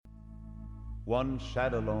one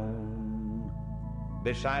sat alone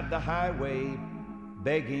beside the highway,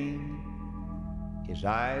 begging. His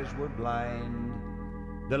eyes were blind,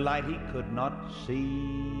 the light he could not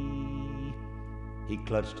see. He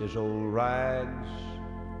clutched his old rags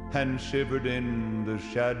and shivered in the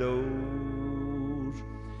shadows.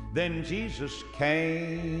 Then Jesus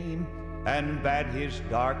came and bade his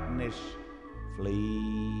darkness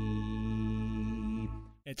flee.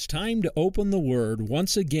 It's time to open the Word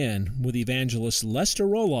once again with Evangelist Lester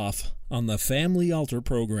Roloff on the Family Altar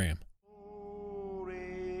program.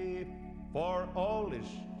 Glory, for all is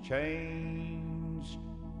changed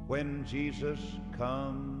when Jesus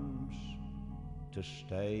comes to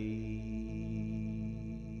stay.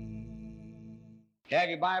 You have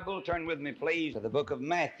your Bible, turn with me, please, to the book of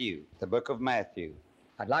Matthew. The book of Matthew.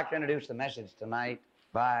 I'd like to introduce the message tonight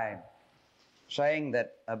by saying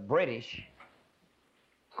that a British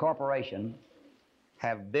corporation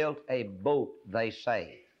have built a boat, they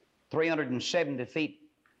say,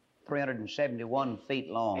 371 feet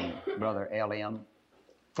long, Brother L.M.,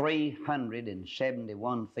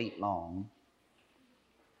 371 feet long.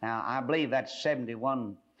 Now, I believe that's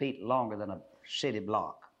 71 feet longer than a city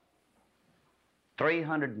block.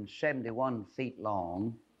 371 feet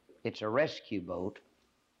long. It's a rescue boat,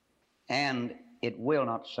 and it will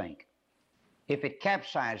not sink. If it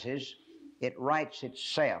capsizes, it rights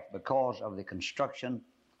itself because of the construction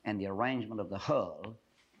and the arrangement of the hull,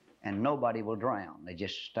 and nobody will drown. They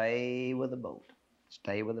just stay with the boat.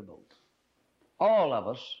 Stay with the boat. All of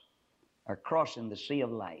us are crossing the sea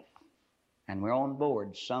of life, and we're on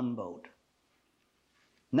board some boat.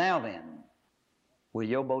 Now then, will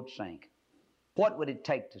your boat sink? What would it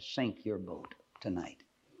take to sink your boat tonight?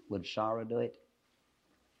 Would sorrow do it?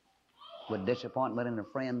 Would disappointment in a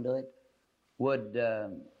friend do it? Would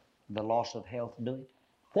the loss of health do it?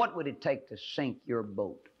 What would it take to sink your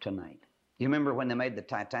boat tonight? You remember when they made the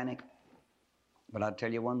Titanic? But I'll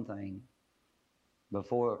tell you one thing.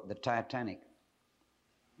 Before the Titanic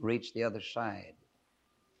reached the other side,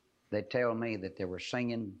 they tell me that they were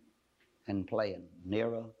singing and playing,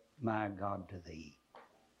 "Nearer, my God, to Thee,"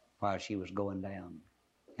 while she was going down.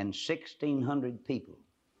 And 1,600 people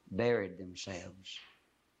buried themselves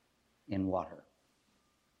in water.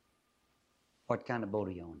 What kind of boat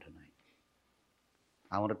are you on tonight?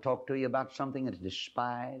 I want to talk to you about something that's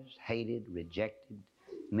despised, hated, rejected,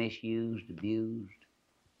 misused, abused,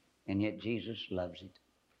 and yet Jesus loves it.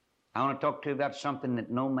 I want to talk to you about something that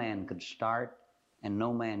no man could start and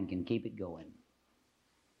no man can keep it going,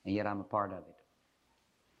 and yet I'm a part of it.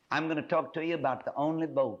 I'm going to talk to you about the only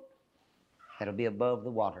boat that'll be above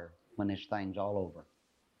the water when this thing's all over,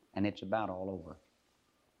 and it's about all over.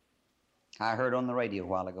 I heard on the radio a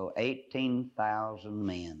while ago, 18,000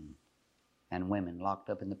 men and women locked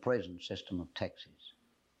up in the prison system of Texas.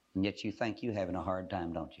 And yet you think you're having a hard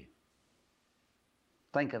time, don't you?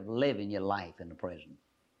 Think of living your life in the prison.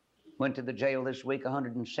 Went to the jail this week,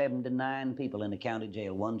 179 people in the county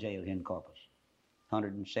jail, one jail here in Corpus.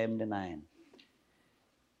 179.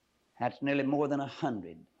 That's nearly more than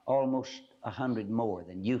 100, almost 100 more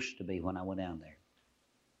than used to be when I went down there.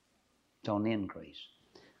 It's on the increase.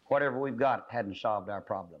 Whatever we've got hadn't solved our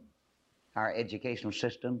problem. Our educational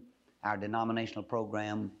system, our denominational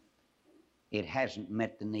program, it hasn't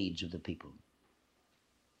met the needs of the people.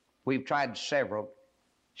 We've tried several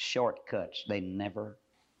shortcuts. They never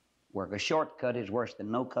work. A shortcut is worse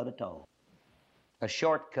than no cut at all. A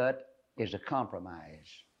shortcut is a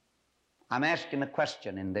compromise. I'm asking a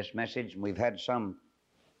question in this message, and we've had some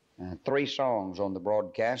 3 songs on the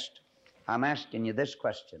broadcast. I'm asking you this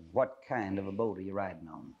question: what kind of a boat are you riding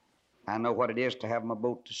on? I know what it is to have my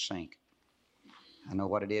boat to sink. I know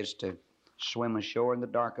what it is to swim ashore in the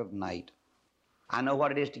dark of night. I know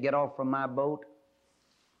what it is to get off from my boat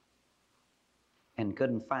and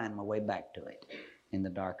couldn't find my way back to it in the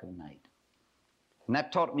dark of night. And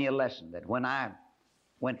that taught me a lesson, that when I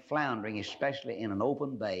went floundering, especially in an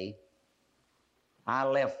open bay,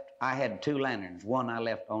 I had 2 lanterns. One I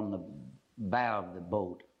left on the bow of the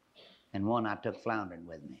boat, and one I took floundering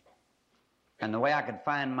with me. And the way I could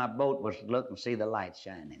find my boat was to look and see the light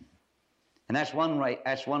shining. And that's one way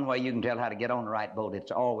you can tell how to get on the right boat.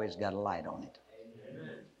 It's always got a light on it.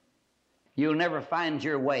 Amen. You'll never find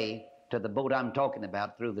your way to the boat I'm talking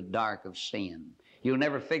about through the dark of sin. You'll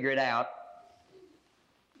never figure it out.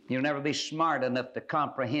 You'll never be smart enough to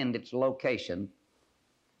comprehend its location.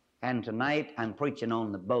 And tonight I'm preaching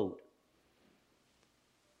on the boat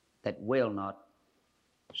that will not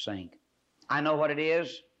sink. I know what it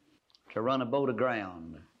is to run a boat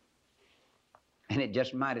aground, and it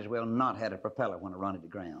just might as well not have a propeller when I run it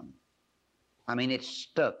aground. I mean, it's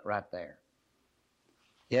stuck right there.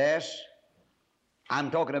 Yes, I'm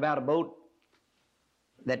talking about a boat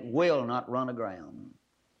that will not run aground.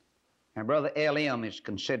 And Brother L.M. is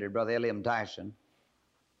considered, Brother L.M. Dyson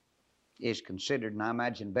is considered, and I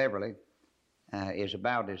imagine Beverly is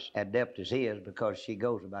about as adept as he is because she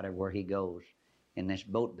goes about everywhere he goes in this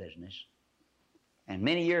boat business. And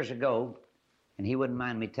many years ago, and he wouldn't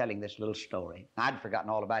mind me telling this little story. I'd forgotten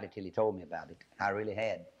all about it till he told me about it. I really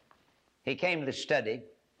had. He came to the study,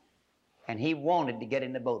 and he wanted to get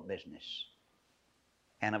in the boat business.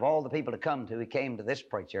 And of all the people to come to, he came to this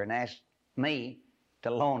preacher and asked me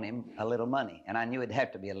to loan him a little money. And I knew it'd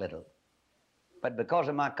have to be a little. But because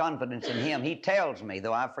of my confidence in him, he tells me,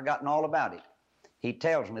 though I've forgotten all about it, he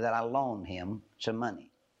tells me that I loaned him some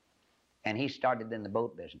money. And he started in the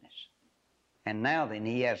boat business. And now then,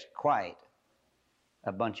 he has quite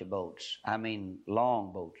a bunch of boats. I mean,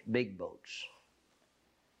 long boats, big boats.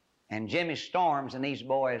 And Jimmy Storms and these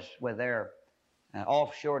boys with their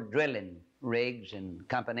offshore drilling rigs and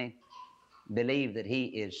company believe that he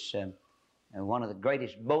is one of the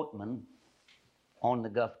greatest boatmen on the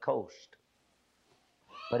Gulf Coast.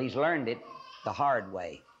 But he's learned it the hard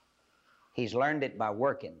way. He's learned it by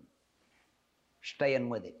working, staying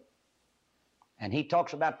with it. And he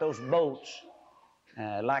talks about those boats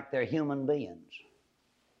like they're human beings.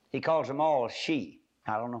 He calls them all she.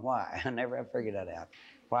 I don't know why. I never have figured that out.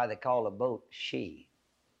 Why they call a boat she.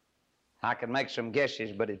 I could make some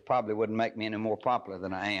guesses, but it probably wouldn't make me any more popular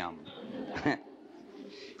than I am.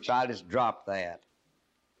 So I'll just drop that.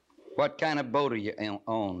 What kind of boat are you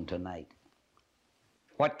on tonight?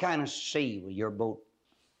 What kind of sea will your boat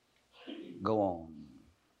go on?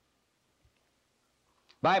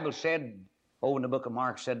 Bible said, over in the book of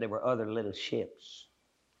Mark, said there were other little ships.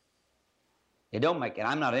 It don't make it.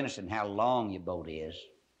 I'm not interested in how long your boat is.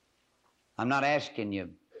 I'm not asking you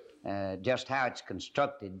just how it's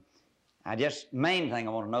constructed. Main thing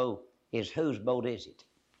I want to know is whose boat is it?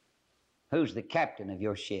 Who's the captain of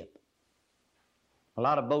your ship? A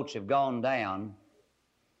lot of boats have gone down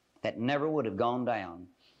that never would have gone down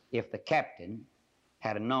if the captain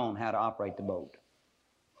had known how to operate the boat.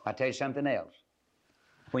 I'll tell you something else.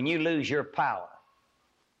 When you lose your power,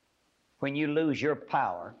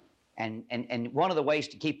 and one of the ways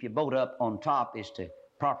to keep your boat up on top is to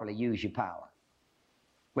properly use your power.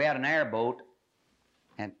 We had an airboat,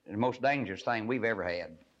 and the most dangerous thing we've ever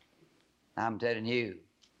had. I'm telling you,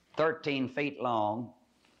 13 feet long,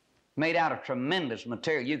 made out of tremendous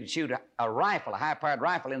material. You could shoot a rifle, a high-powered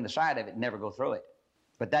rifle in the side of it and never go through it.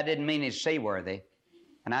 But that didn't mean it's seaworthy,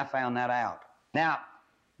 and I found that out. Now,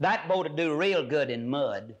 that boat would do real good in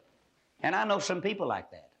mud, and I know some people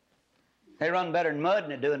like that. They run better in mud than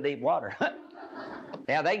they do in deep water.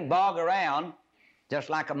 Yeah, they can bog around just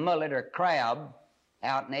like a mullet or a crab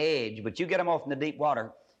out in the edge, but you get them off in the deep water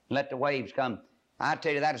and let the waves come. I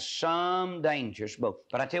tell you, that is some dangerous boat.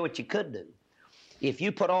 But I tell you what you could do. If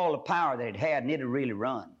you put all the power that it had, and it'd really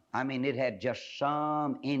run. I mean, it had just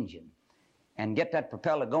some engine. And get that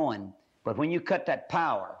propeller going. But when you cut that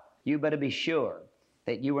power, you better be sure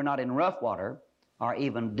that you were not in rough water or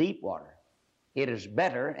even deep water. It is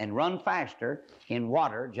better and run faster in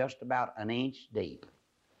water just about an inch deep.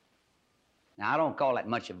 Now, I don't call that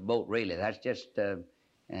much of a boat, really. That's just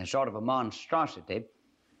sort of a monstrosity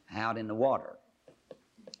out in the water.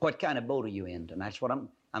 What kind of boat are you in? And that's what I'm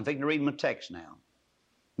fixing to read my text now.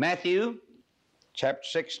 Matthew chapter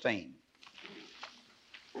 16.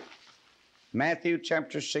 Matthew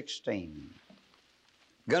chapter 16.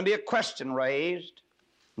 Going to be a question raised,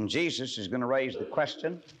 and Jesus is going to raise the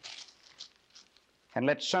question and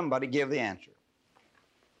let somebody give the answer.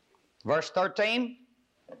 Verse 13,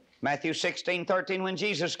 Matthew 16:13. When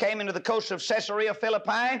Jesus came into the coast of Caesarea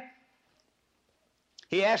Philippi,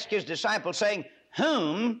 he asked his disciples, saying,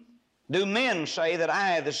 "Whom do men say that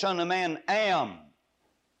I, the Son of Man, am?"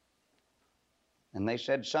 And they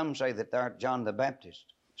said, "Some say that thou art John the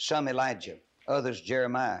Baptist, some Elijah, others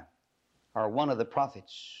Jeremiah, or one of the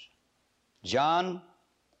prophets." John,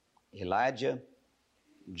 Elijah,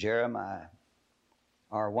 Jeremiah,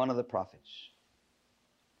 or one of the prophets.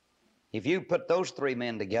 If you put those three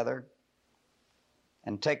men together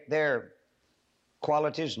and take their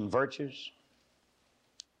qualities and virtues,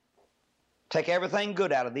 take everything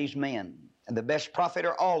good out of these men, and the best prophet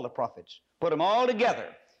or all the prophets, put them all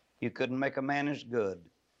together, you couldn't make a man as good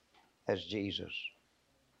as Jesus.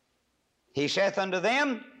 He saith unto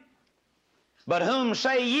them, "But whom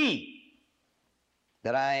say ye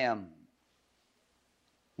that I am?"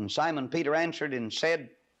 And Simon Peter answered and said,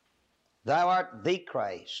 "Thou art the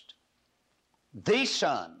Christ, the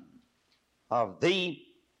Son of the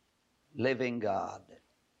living God."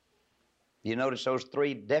 You notice those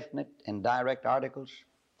three definite and direct articles?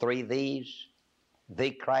 Three these.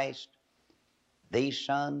 the Christ, the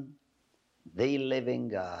Son, the living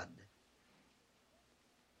God.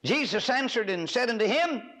 Jesus answered and said unto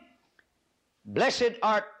him, Blessed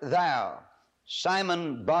art thou,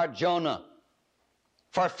 Simon Bar-Jonah,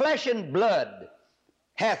 for flesh and blood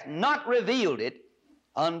hath not revealed it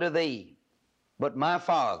unto thee, but my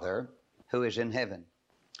Father who is in heaven.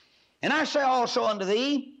 And I say also unto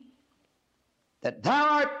thee, that thou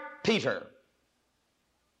art Peter.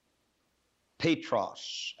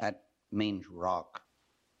 Petros, that means rock.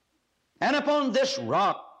 And upon this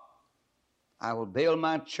rock I will build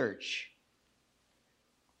my church,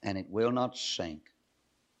 and it will not sink.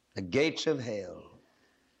 The gates of hell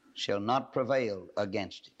shall not prevail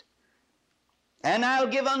against it. And I'll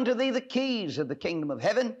give unto thee the keys of the kingdom of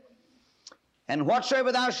heaven, and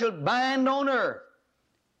whatsoever thou shalt bind on earth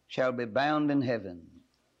shall be bound in heaven.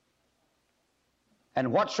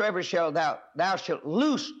 And whatsoever thou shalt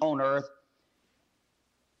loose on earth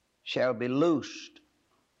shall be loosed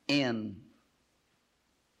in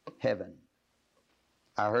heaven.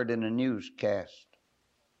 I heard in a newscast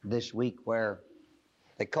this week where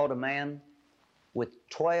they caught a man with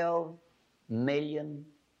 $12 million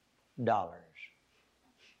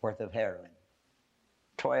worth of heroin.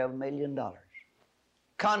 $12 million.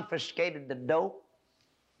 Confiscated the dope,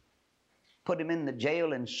 put him in the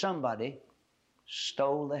jail, and somebody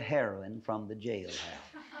stole the heroin from the jailhouse.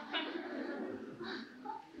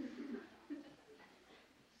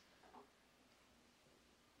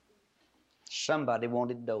 Somebody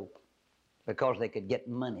wanted dope because they could get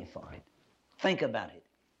money for it. Think about it.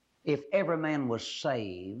 If every man was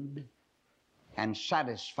saved and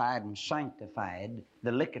satisfied and sanctified,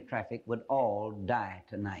 the liquor traffic would all die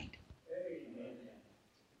tonight.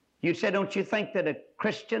 You'd say, don't you think that a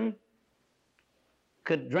Christian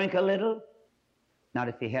could drink a little? Not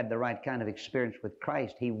if he had the right kind of experience with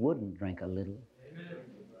Christ. He wouldn't drink a little. Amen.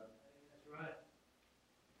 That's right.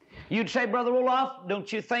 You'd say, Brother Olaf,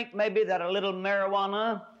 don't you think maybe that a little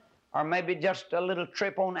marijuana or maybe just a little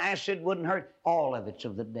trip on acid wouldn't hurt? All of it's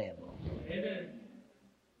of the devil. Amen.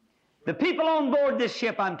 The people on board this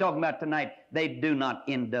ship I'm talking about tonight, they do not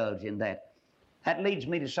indulge in that. That leads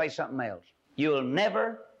me to say something else. You'll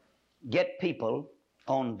never get people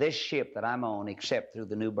on this ship that I'm on except through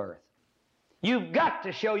the new birth. You've got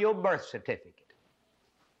to show your birth certificate.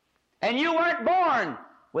 And you weren't born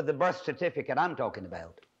with the birth certificate I'm talking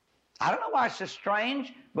about. I don't know why it's so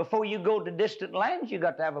strange. Before you go to distant lands, you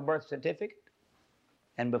got to have a birth certificate.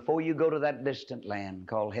 And before you go to that distant land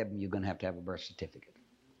called heaven, you're going to have a birth certificate.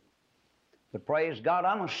 But praise God,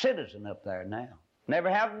 I'm a citizen up there now. Never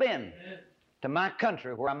have been to my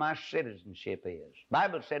country where my citizenship is. The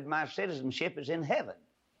Bible said my citizenship is in heaven.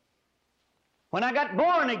 When I got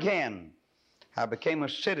born again, I became a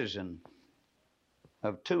citizen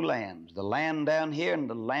of two lands, the land down here and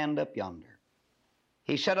the land up yonder.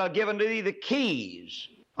 He said, I'll give unto thee the keys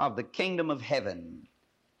of the kingdom of heaven.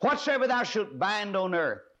 Whatsoever thou shalt bind on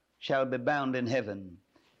earth shall be bound in heaven.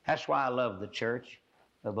 That's why I love the church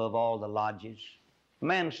above all the lodges. A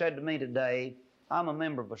man said to me today, I'm a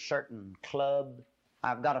member of a certain club.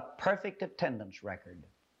 I've got a perfect attendance record.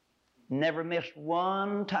 Never missed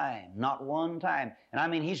one time, not one time. And I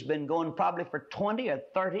mean, he's been going probably for 20 or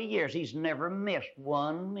 30 years. He's never missed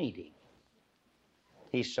one meeting.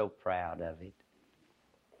 He's so proud of it.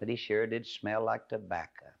 But he sure did smell like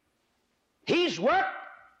tobacco. He's worked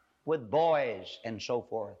with boys and so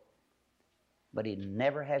forth. But he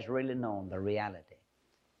never has really known the reality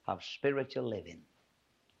of spiritual living.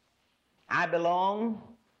 I belong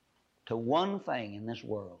to one thing in this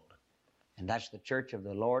world, and that's the church of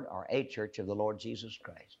the Lord, or a church of the Lord Jesus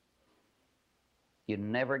Christ. You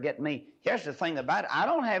never get me. Here's the thing about it. I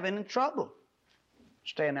don't have any trouble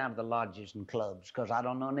staying out of the lodges and clubs because I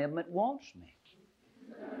don't know any of them that wants me.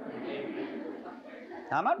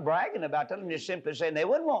 I'm not bragging about that. I'm just simply saying they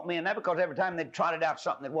wouldn't want me in that because every time they trotted out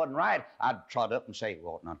something that wasn't right, I'd trot up and say, you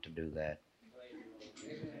ought not to do that.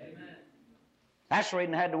 That's the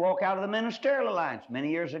reason I had to walk out of the Ministerial Alliance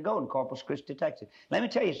many years ago in Corpus Christi, Texas. Let me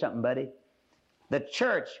tell you something, buddy. The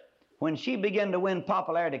church, when she began to win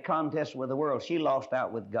popularity contests with the world, she lost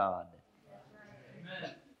out with God.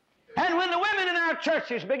 Amen. And when the women in our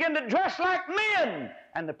churches began to dress like men,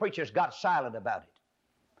 and the preachers got silent about it.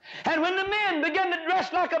 And when the men began to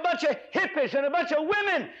dress like a bunch of hippies and a bunch of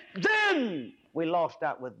women, then we lost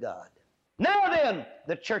out with God. Now then,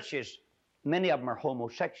 the churches, many of them are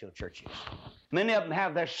homosexual churches. Many of them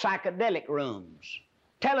have their psychedelic rooms,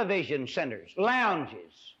 television centers,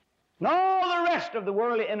 lounges, and all the rest of the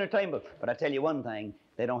worldly entertainment. But I tell you one thing,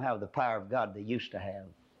 they don't have the power of God they used to have.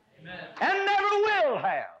 Amen. And never will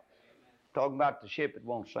have. Talking about the ship, it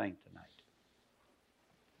won't sink tonight.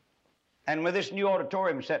 And with this new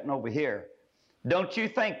auditorium sitting over here, don't you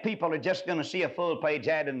think people are just going to see a full-page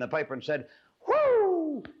ad in the paper and said,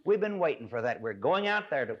 whoo, we've been waiting for that. We're going out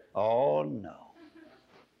there to... Oh, no.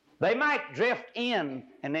 They might drift in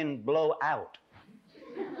and then blow out.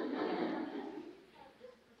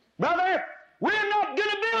 Brother, we're not going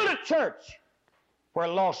to build a church where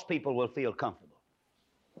lost people will feel comfortable.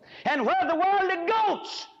 And where the worldly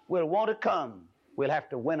goats will want to come, we'll have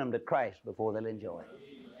to win them to Christ before they'll enjoy it.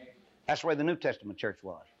 That's where the New Testament church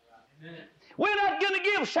was. We're not going to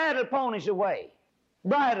give saddle ponies away,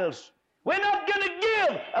 bridles. We're not going to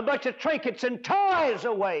give a bunch of trinkets and toys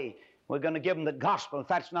away. We're going to give them the gospel. If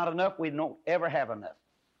that's not enough, we don't ever have enough.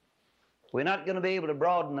 We're not going to be able to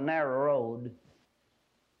broaden the narrow road.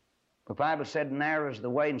 The Bible said narrow is the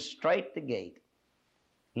way and straight the gate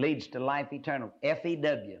leads to life eternal.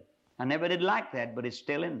 F-E-W. I never did like that, but it's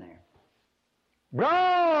still in there.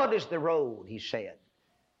 Broad is the road, he said,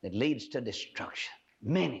 that leads to destruction.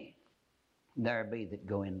 Many there be that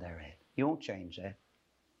go in thereat. You won't change that.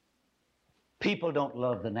 People don't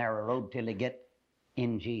love the narrow road till they get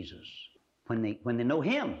in Jesus. When they know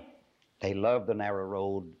Him, they love the narrow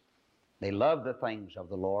road. They love the things of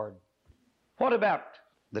the Lord. What about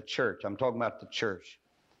the church? I'm talking about the church.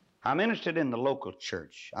 I'm interested in the local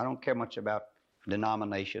church. I don't care much about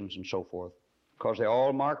denominations and so forth, because they're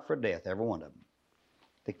all marked for death, every one of them.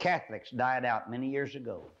 The Catholics died out many years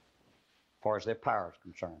ago, as far as their power is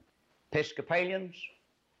concerned. Episcopalians,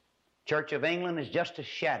 Church of England is just a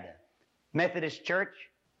shadow. Methodist Church,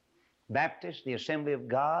 Baptist, the Assembly of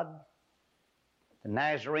God, the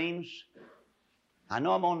Nazarenes. I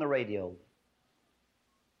know I'm on the radio.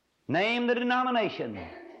 Name the denomination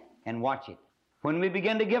and watch it. When we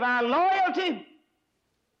begin to give our loyalty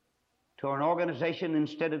to an organization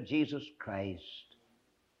instead of Jesus Christ,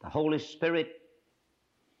 the Holy Spirit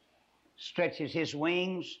stretches His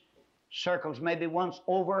wings, circles maybe once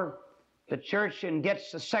over the church and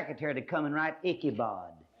gets the secretary to come and write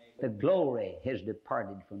Ichabod. The glory has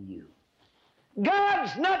departed from you.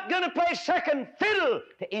 God's not going to play second fiddle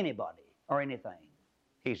to anybody or anything.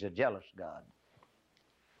 He's a jealous God.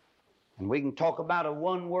 And we can talk about a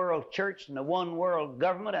one-world church and a one-world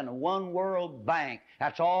government and a one-world bank.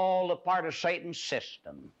 That's all a part of Satan's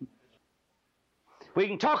system. We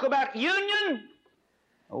can talk about union.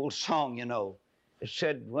 Old song, you know. It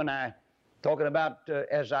said when talking about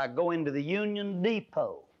as I go into the Union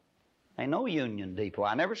Depot. Ain't no Union Depot.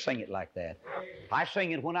 I never sing it like that. I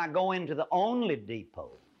sing it when I go into the only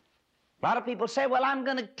depot. A lot of people say, well, I'm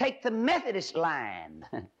going to take the Methodist line.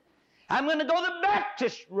 I'm going to go the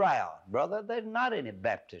Baptist route. Brother, there's not any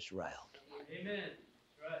Baptist route. Amen.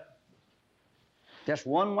 That's right. Just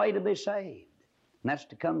one way to be saved, and that's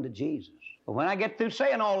to come to Jesus. But when I get through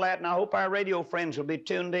saying all that, and I hope our radio friends will be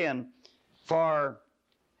tuned in for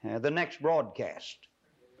the next broadcast,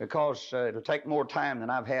 because it'll take more time than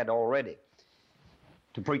I've had already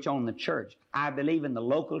to preach on the church. I believe in the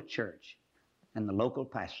local church and the local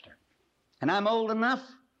pastor. And I'm old enough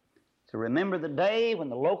to remember the day when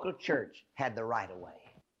the local church had the right of way.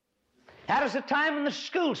 That is the time when the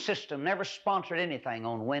school system never sponsored anything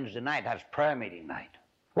on Wednesday night. That was prayer meeting night.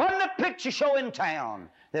 Wasn't a picture show in town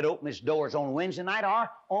that opened its doors on Wednesday night or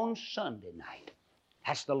on Sunday night.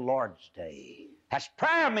 That's the Lord's Day. That's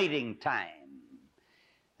prayer meeting time.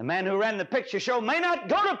 The man who ran the picture show may not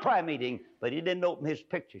go to prayer meeting, but he didn't open his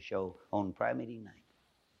picture show on prayer meeting night.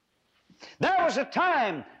 There was a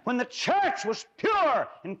time when the church was pure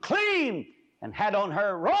and clean and had on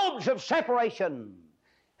her robes of separation.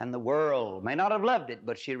 And the world may not have loved it,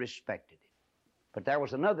 but she respected it. But there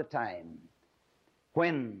was another time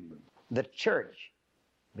when the church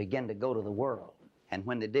began to go to the world. And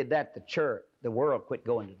when they did that, the world quit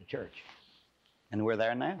going to the church. And we're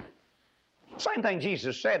there now. Same thing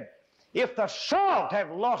Jesus said. If the salt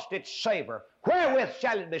have lost its savor, wherewith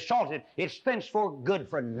shall it be salted? It's thenceforth good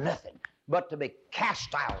for nothing but to be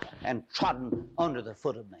cast out and trodden under the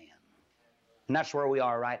foot of man. And that's where we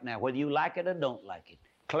are right now, whether you like it or don't like it.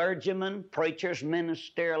 Clergymen, preachers,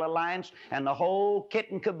 ministerial alliance, and the whole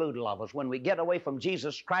kit and caboodle of us, when we get away from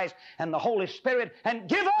Jesus Christ and the Holy Spirit and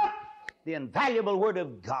give up the invaluable Word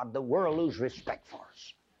of God, the world lose respect for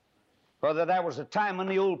us. Brother, there was a time when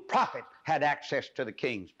the old prophet had access to the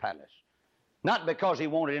king's palace. Not because he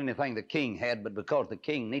wanted anything the king had, but because the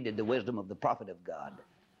king needed the wisdom of the prophet of God.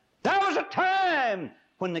 There was a time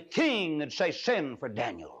when the king would say, send for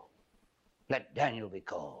Daniel. Let Daniel be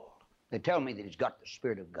called. They tell me that he's got the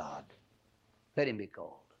Spirit of God. Let him be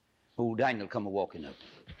called. Old Daniel come a-walking up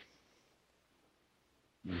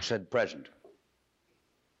and said, present.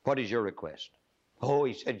 What is your request? Oh,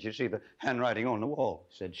 he said, you see the handwriting on the wall?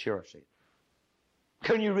 He said, sure, I see it.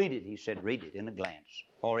 Can you read it? He said, read it in a glance.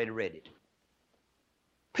 Already read it.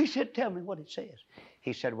 He said, tell me what it says.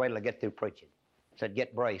 He said, wait till I get through preaching. He said,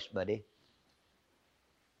 get braced, buddy.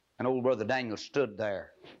 And old Brother Daniel stood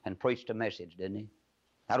there and preached a message, didn't he?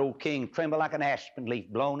 That old king trembled like an aspen leaf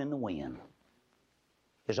blown in the wind.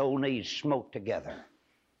 His old knees smote together.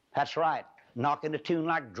 That's right, knocking a tune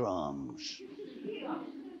like drums.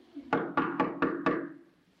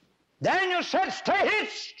 Daniel said, stay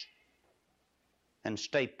hitched and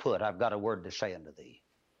stay put. I've got a word to say unto thee.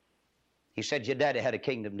 He said, your daddy had a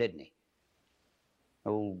kingdom, didn't he?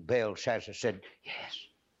 Old Belshazzar said, yes.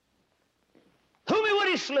 Whom he would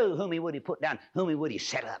he slew, whom he would he put down, whom he would he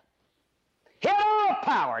set up. He had all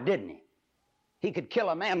power, didn't he? He could kill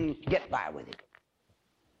a man and get by with it.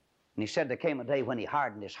 And he said there came a day when he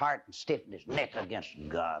hardened his heart and stiffened his neck against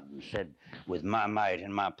God and said, with my might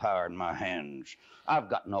and my power in my hands, I've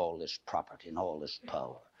gotten all this property and all this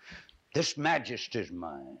power. This majesty's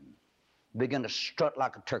mine. Began to strut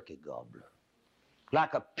like a turkey gobbler,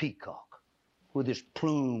 like a peacock, with his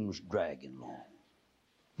plumes dragging along.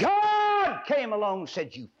 God came along and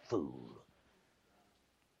said, you fool.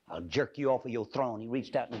 I'll jerk you off of your throne. He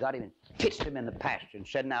reached out and got him and pitched him in the pasture and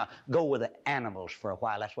said, now go with the animals for a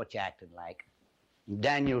while. That's what you acted like. And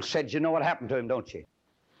Daniel said, you know what happened to him, don't you?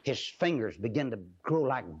 His fingers began to grow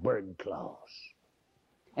like bird claws.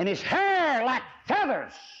 And his hair like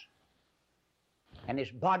feathers. And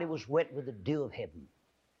his body was wet with the dew of heaven.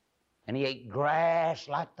 And he ate grass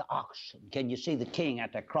like the oxen. Can you see the king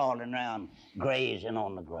out there crawling around, grazing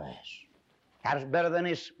on the grass? That's better than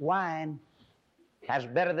his wine. That's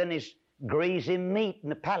better than his greasy meat in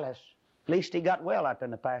the palace. At least he got well out there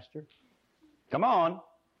in the pasture. Come on.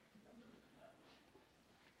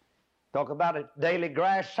 Talk about a daily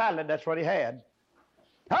grass salad, that's what he had.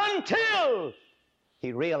 Until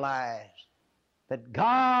he realized that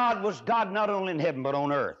God was God not only in heaven but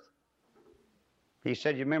on earth. He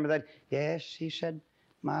said, you remember that? Yes, he said,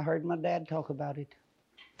 I heard my dad talk about it.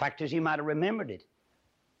 Fact is, he might have remembered it.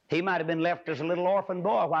 He might have been left as a little orphan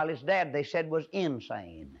boy while his dad, they said, was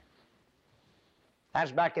insane.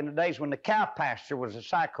 That's back in the days when the cow pasture was a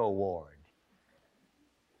psycho ward.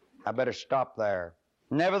 I better stop there.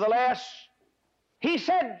 Nevertheless, he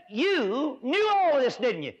said, you knew all this,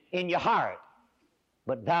 didn't you, in your heart?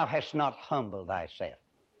 But thou hast not humbled thyself.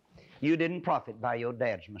 You didn't profit by your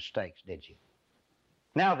dad's mistakes, did you?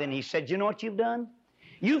 Now then, he said, you know what you've done?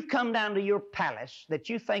 You've come down to your palace that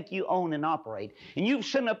you think you own and operate, and you've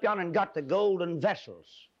sitting up yonder and got the golden vessels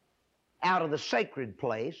out of the sacred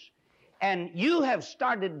place, and you have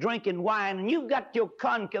started drinking wine, and you've got your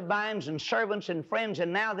concubines and servants and friends,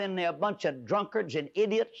 and now then they're a bunch of drunkards and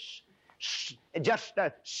idiots just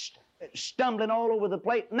stumbling all over the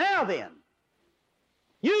place. Now then,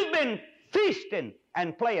 you've been feasting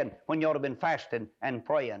and playing when you ought to have been fasting and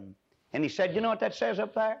praying. And he said, you know what that says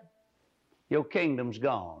up there? Your kingdom's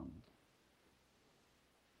gone.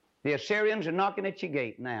 The Assyrians are knocking at your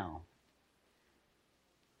gate now.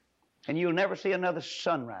 And you'll never see another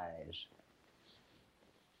sunrise.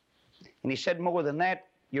 And he said more than that,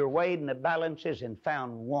 you're weighed in the balances and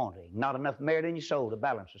found wanting. Not enough merit in your soul to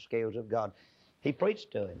balance the scales of God. He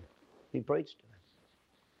preached to him. He preached to him.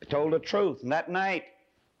 He told the truth. And that night,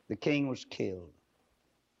 the king was killed.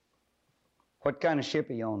 What kind of ship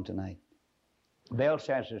are you on tonight?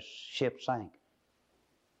 Belshazzar's ship sank.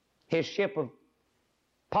 His ship of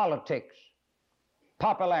politics,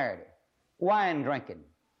 popularity, wine drinking,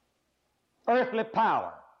 earthly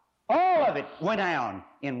power, all of it went down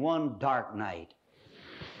in one dark night.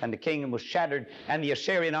 And the kingdom was shattered, and the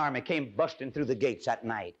Assyrian army came busting through the gates that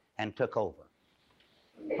night and took over.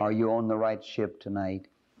 Are you on the right ship tonight?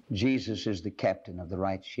 Jesus is the captain of the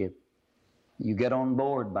right ship. You get on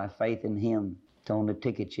board by faith in Him. It's on the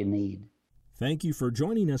ticket you need. Thank you for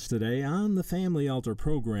joining us today on the Family Altar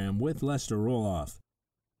program with Lester Roloff.